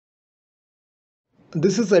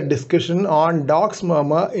This is a discussion on dog's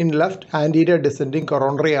murmur in left anterior descending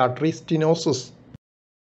coronary artery stenosis.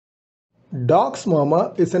 Dog's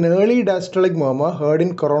murmur is an early diastolic murmur heard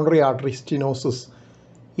in coronary artery stenosis.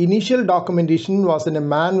 Initial documentation was in a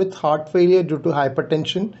man with heart failure due to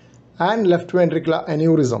hypertension and left ventricular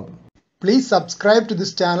aneurysm. Please subscribe to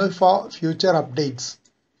this channel for future updates.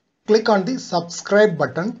 Click on the subscribe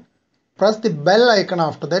button. Press the bell icon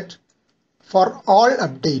after that for all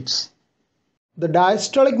updates. The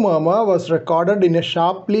diastolic murmur was recorded in a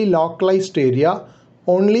sharply localized area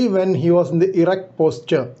only when he was in the erect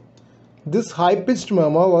posture. This high-pitched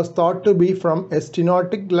murmur was thought to be from a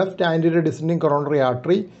stenotic left anterior descending coronary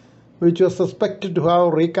artery, which was suspected to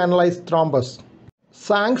have recanalized thrombus.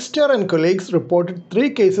 Sangster and colleagues reported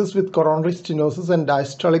 3 cases with coronary stenosis and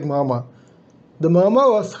diastolic murmur. The murmur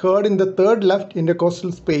was heard in the third left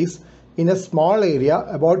intercostal space in a small area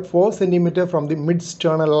about 4 cm from the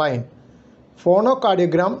mid-sternal line.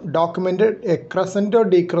 Phonocardiogram documented a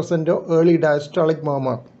crescendo-decrescendo early diastolic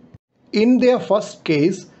murmur. In their first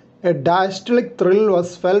case, a diastolic thrill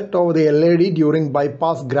was felt over the LAD during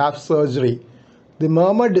bypass graft surgery. The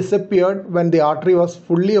murmur disappeared when the artery was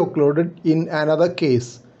fully occluded in another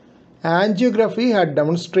case. Angiography had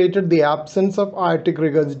demonstrated the absence of aortic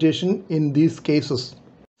regurgitation in these cases.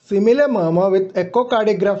 Similar murmur with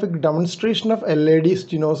echocardiographic demonstration of LAD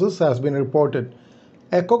stenosis has been reported.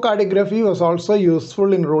 Echocardiography was also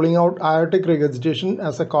useful in ruling out aortic regurgitation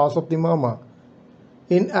as a cause of the murmur.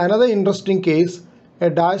 In another interesting case, a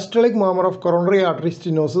diastolic murmur of coronary artery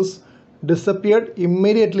stenosis disappeared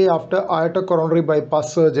immediately after aortocoronary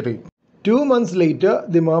bypass surgery. 2 months later,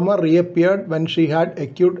 the murmur reappeared when she had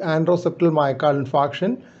acute anteroseptal myocardial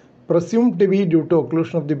infarction, presumed to be due to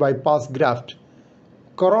occlusion of the bypass graft.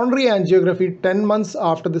 Coronary angiography 10 months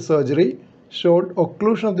after the surgery showed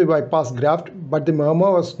occlusion of the bypass graft, but the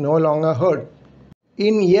murmur was no longer heard.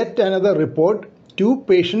 In yet another report, 2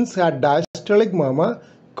 patients had diastolic murmur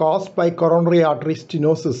caused by coronary artery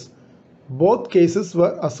stenosis. Both cases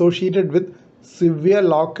were associated with severe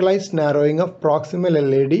localized narrowing of proximal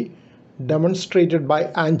LAD demonstrated by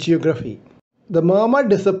angiography. The murmur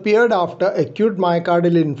disappeared after acute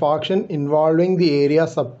myocardial infarction involving the area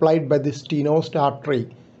supplied by the stenosed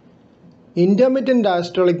artery. Intermittent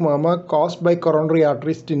diastolic murmur caused by coronary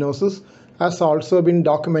artery stenosis has also been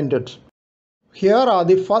documented. Here are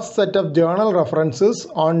the first set of journal references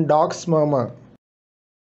on dog's murmur.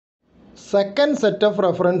 Second set of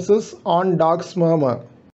references on dog's murmur.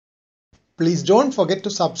 Please don't forget to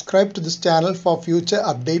subscribe to this channel for future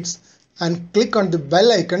updates and click on the bell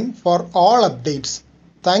icon for all updates.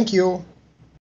 Thank you.